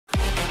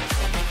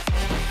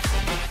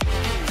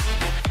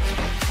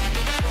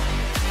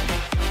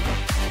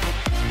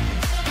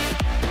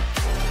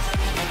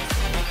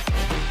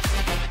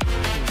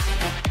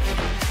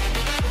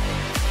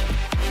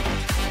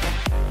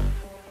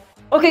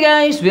Okay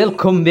guys,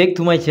 welcome back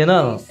to my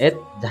channel at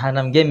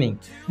Jahanam Gaming.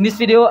 In this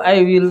video,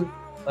 I will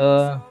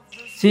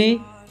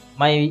see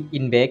my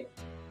in-bag.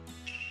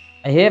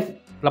 I have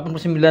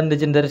 89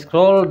 legendary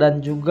scroll dan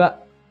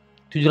juga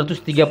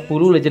 730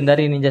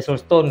 legendary ninja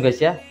soulstone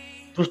guys ya.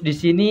 Terus di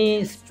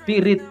sini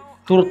spirit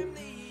turret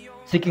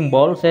seeking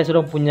ball saya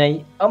sudah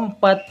mempunyai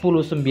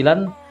 49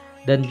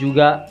 dan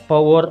juga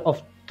power of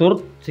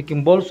turret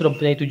seeking ball sudah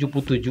mempunyai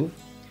 77.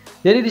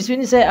 Jadi di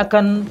sini saya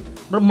akan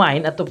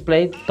bermain atau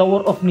play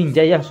Tower of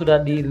Ninja yang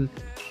sudah di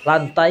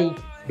lantai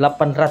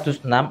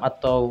 806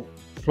 atau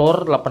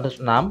floor 806.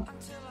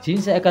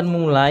 Sini saya akan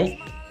memulai.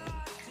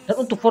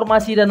 Dan untuk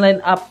formasi dan line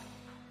up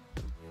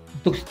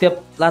untuk setiap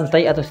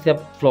lantai atau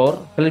setiap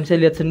floor kalian bisa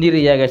lihat sendiri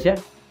ya guys ya.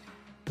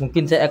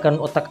 Mungkin saya akan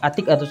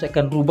otak-atik atau saya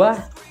akan rubah.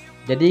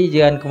 Jadi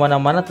jangan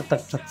kemana-mana, tetap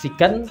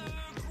saksikan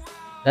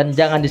dan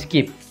jangan di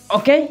skip.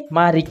 Oke,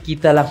 mari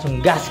kita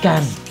langsung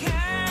gaskan.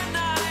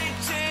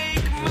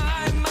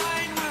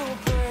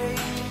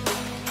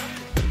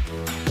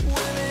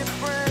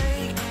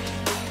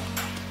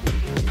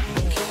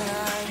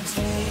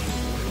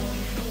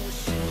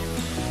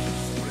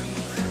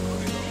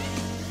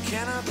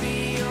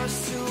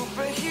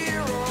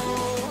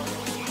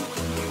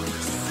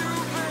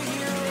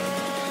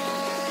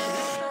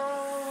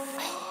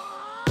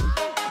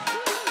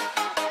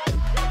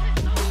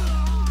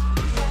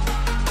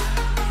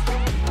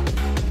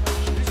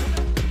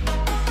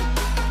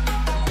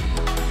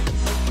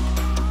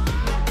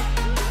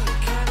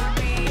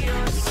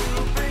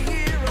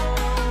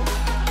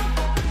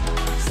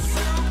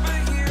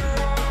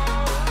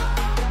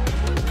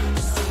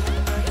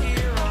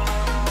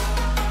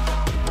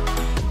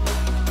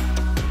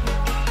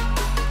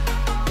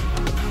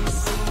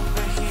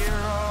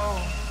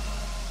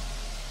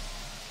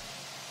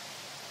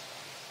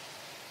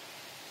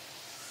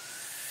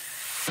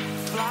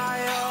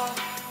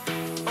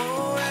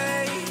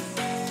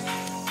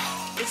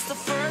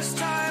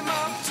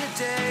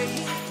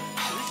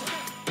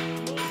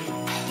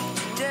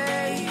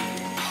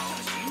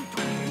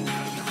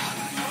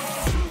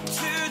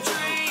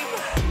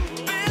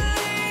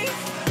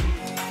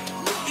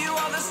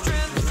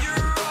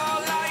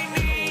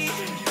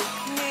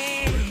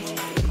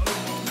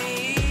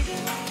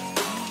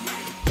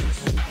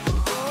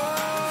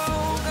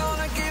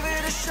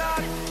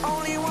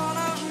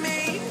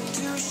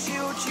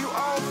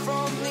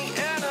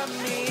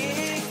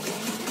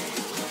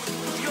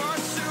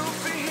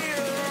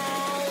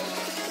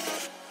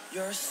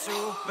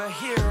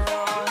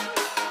 Superhero.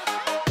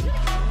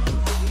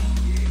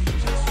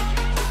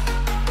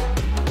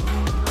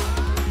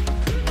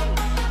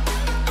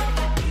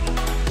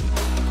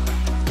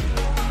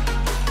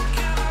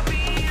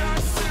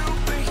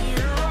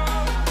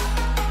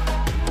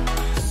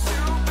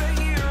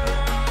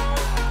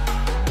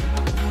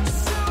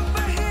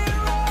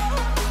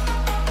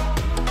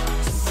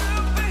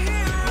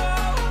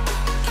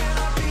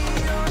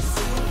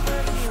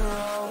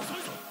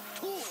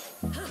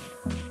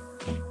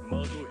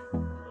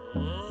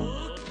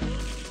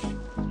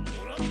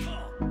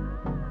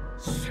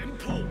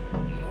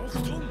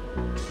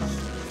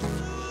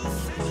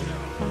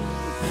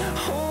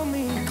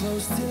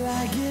 Till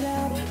I get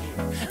up,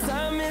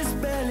 time is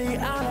barely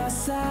on our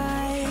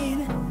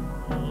side.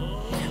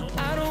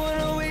 I don't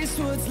wanna waste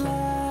what's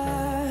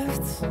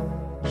left.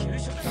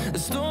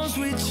 The storms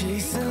we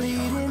chase are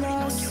leading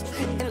us,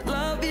 and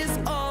love is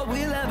all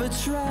we'll ever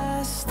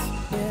trust.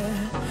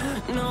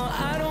 Yeah, no,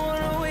 I don't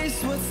wanna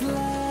waste what's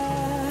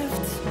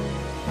left.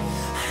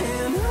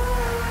 And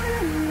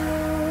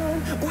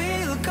on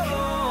we'll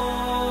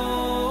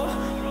go,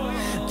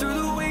 through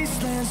the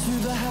wastelands,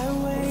 through the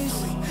highways,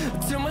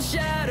 till my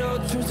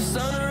shadow turns to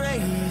sun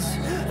rays.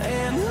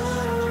 And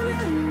on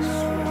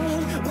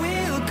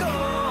we'll go,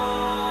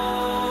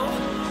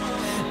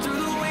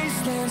 through the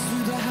wastelands,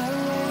 through the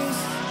highways,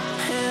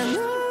 and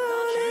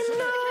on we'll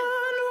go.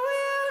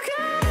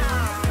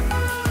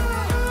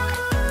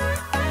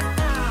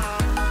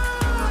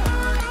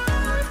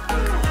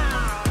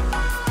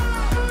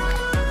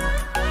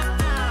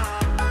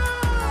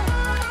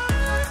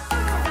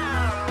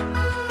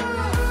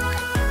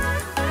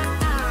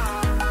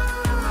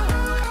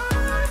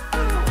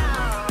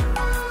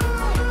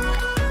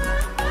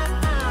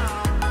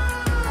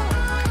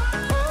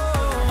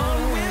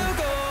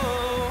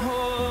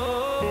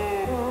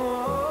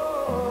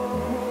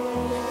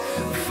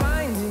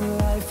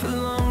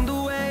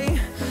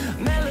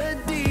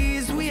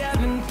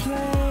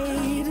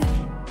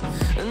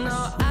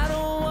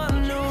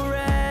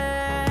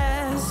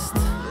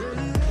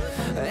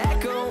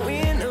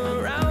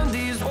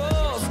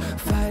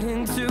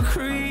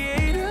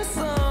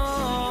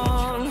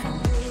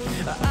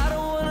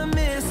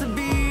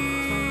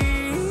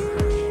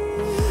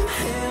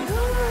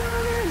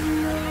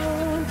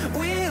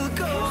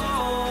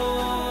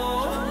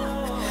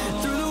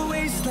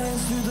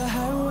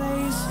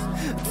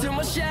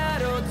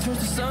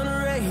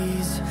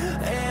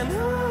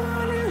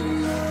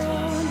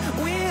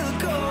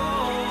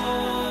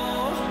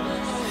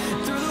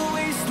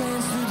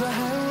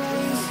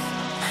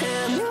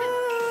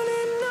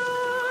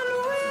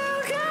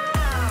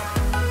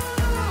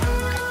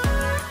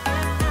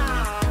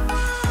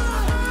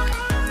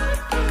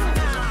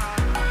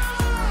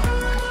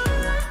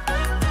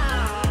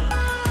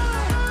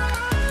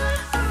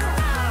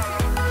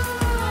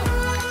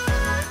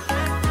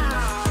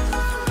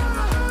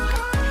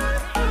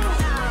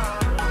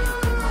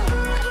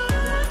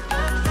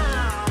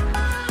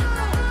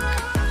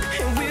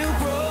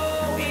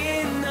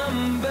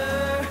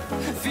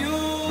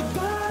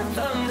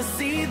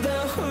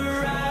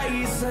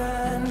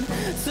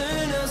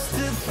 turn us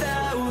to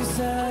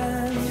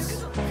thousands,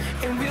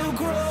 and we'll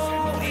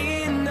grow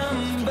in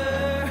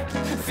number,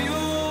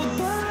 fueled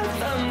by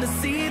them to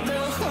see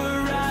the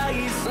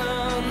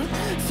horizon,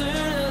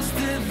 turn us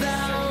to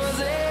thousands,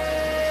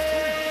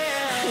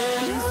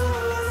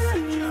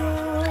 and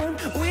on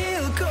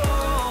we'll go,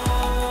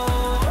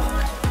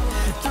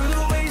 through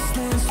the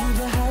wastelands, through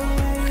the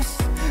highways,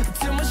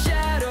 till my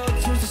shadow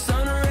turns to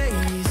sun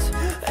rays,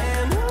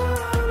 and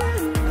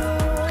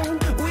on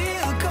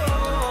we'll go,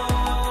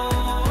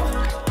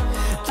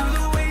 through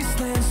the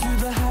wastelands, through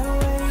the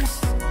highways,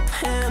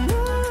 and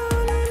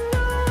on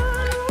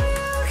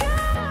we'll go.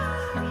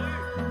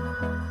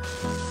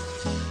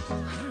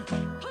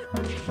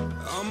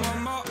 I'm on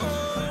my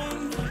own,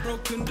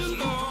 broken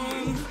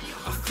alone.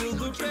 I feel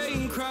the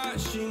rain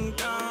crashing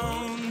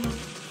down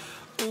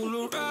all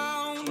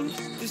around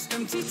this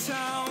empty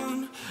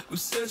town. I'm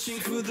searching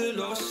for the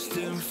lost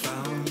and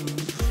found,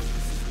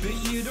 but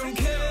you don't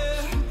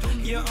care,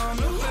 you're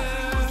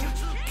unaware.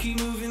 Keep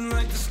moving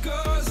like the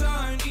scars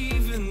aren't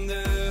even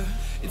there.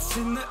 It's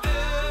in the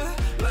air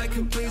like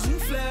a blazing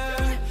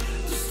flare.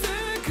 Just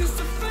stare, 'cause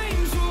the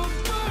flames will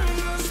burn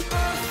us.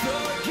 I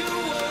thought you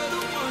were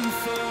the one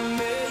for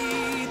me,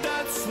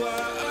 that's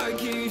why I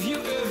gave you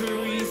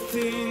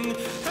everything.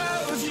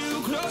 Held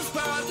you close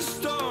by the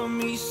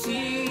stormy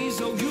seas.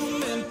 Oh, you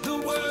meant the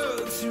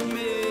world to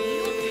me.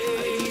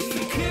 I used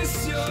to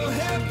kiss your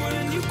head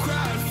when you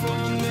cried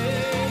for me,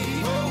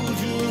 hold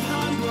your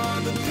hand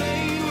while the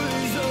pain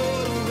was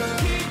over,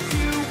 keep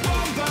you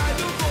warm by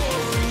the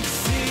roaring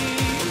sea.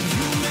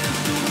 You meant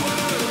the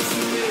world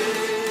to me.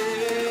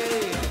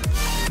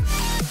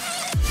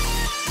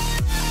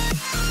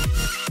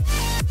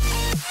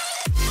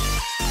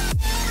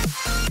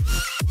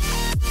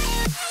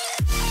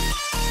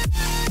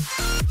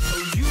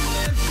 Oh, you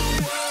meant the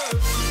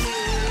world to me.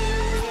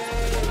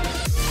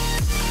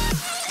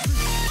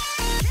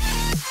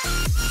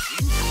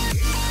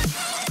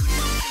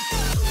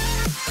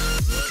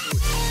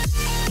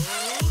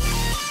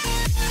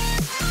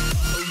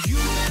 Oh, you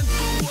meant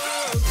the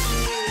world to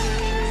me.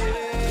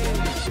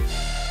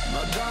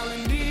 My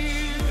darling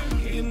dear,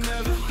 you're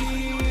never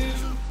here.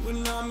 When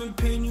I'm in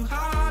pain, you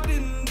hide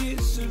and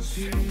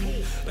disappear,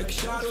 like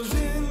shadows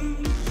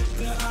in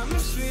the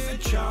atmosphere,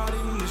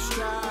 charting the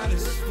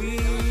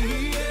stratosphere.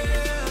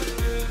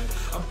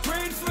 Yeah. I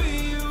prayed for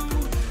you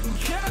and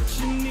kept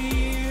you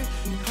near,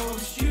 in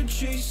hopes you'd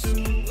chase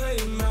away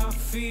my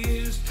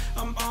fears.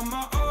 I'm on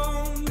my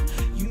own,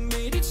 you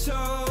made it so,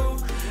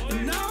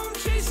 and now I'm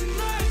chasing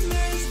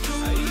nightmares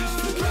through. I used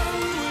to run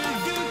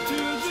with you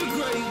through the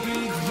great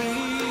big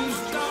leaves,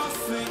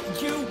 laugh at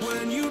you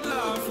when you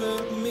laugh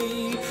at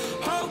me,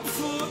 hope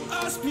for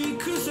us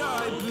because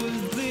I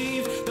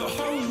believe the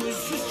home was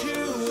just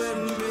you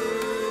and me.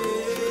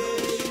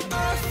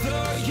 I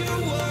thought you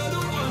were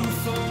the one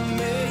for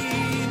me,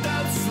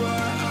 that's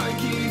why I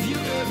gave you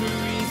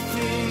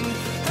everything,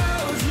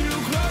 held you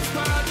close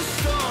by the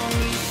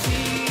stormy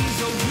seas.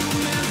 Oh, you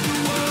meant the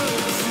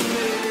world to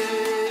me.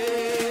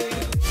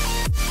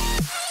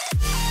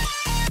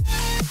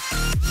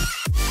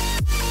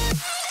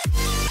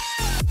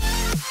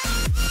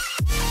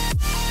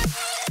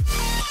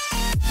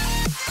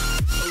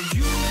 Oh,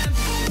 you meant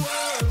the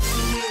world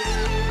to me.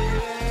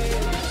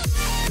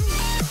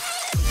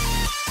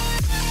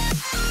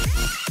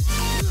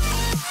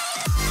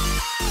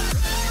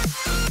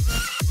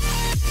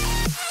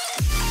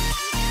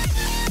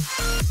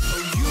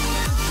 Oh, you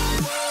meant the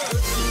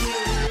world to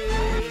me.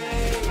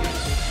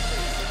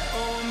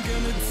 Oh, I'm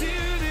gonna do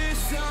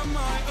this on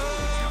my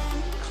own.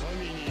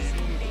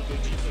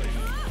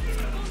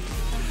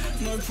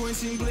 No point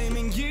in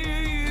blaming you,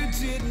 you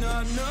did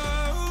not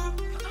know.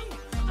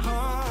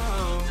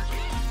 Oh,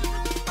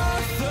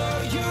 I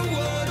thought you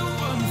were the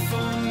one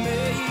for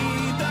me,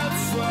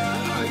 that's why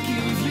I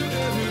gave you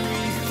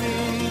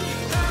everything,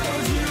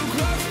 held you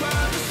close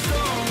by the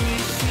stormy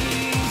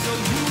seas. Oh,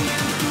 you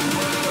meant the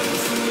world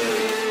to me.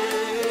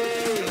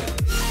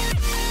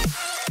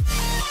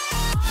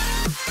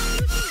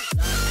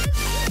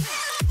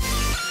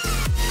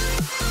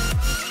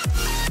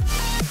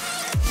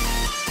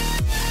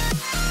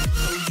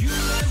 Oh, you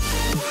meant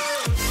the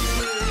world to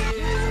me.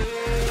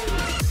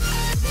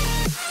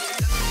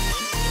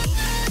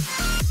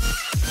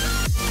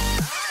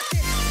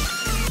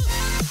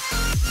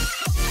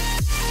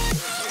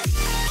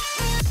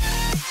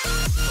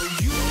 Oh,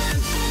 you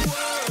meant the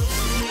world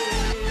to me.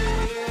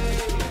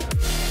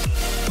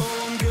 Oh,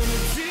 I'm gonna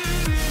do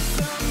this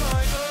on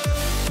my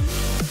own.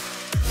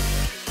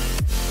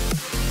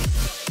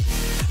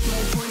 No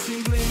point in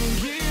blaming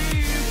you,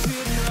 you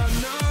did not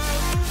know.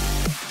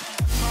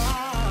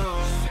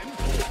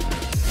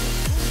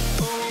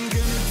 Oh, I'm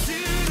gonna do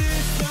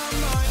this on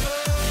my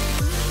own.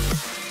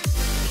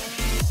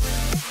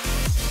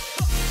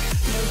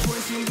 No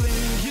point in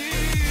blaming you,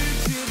 you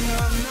did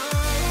not know.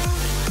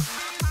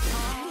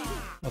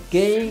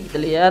 Oke, kita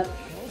lihat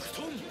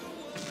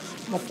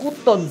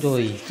Mokuton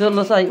coy,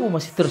 selesai.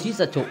 Masih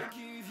tersisa cok.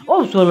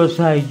 Oh,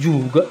 selesai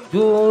juga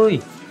cuy.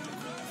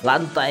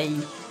 Lantai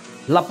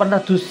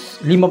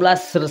 815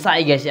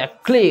 selesai guys ya,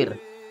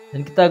 clear.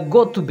 Dan kita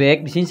go to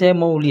back. Di sini saya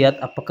mau lihat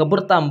apakah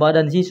bertambah,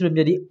 dan di sini sudah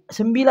menjadi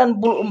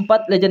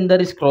 94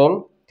 legendary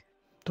scroll.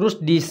 Terus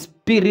di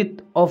Spirit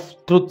of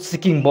Truth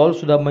Seeking Ball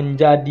sudah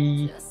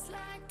menjadi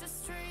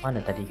mana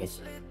tadi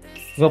guys?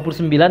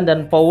 59,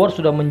 dan power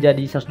sudah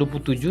menjadi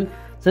 127.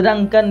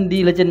 Sedangkan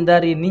di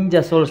legendary Ninja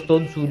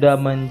Soulstone sudah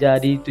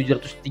menjadi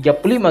 735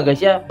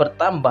 guys ya,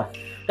 bertambah.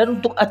 Dan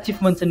untuk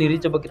achievement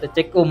sendiri coba kita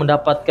cek,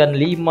 mendapatkan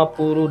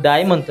 50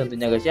 diamond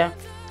tentunya guys ya.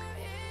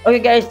 Oke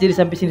guys, jadi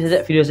sampai sini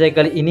saja video saya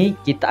kali ini.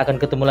 Kita akan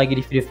ketemu lagi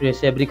di video-video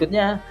saya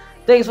berikutnya.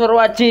 Thanks for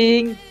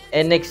watching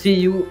and next see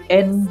you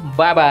and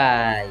bye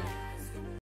bye.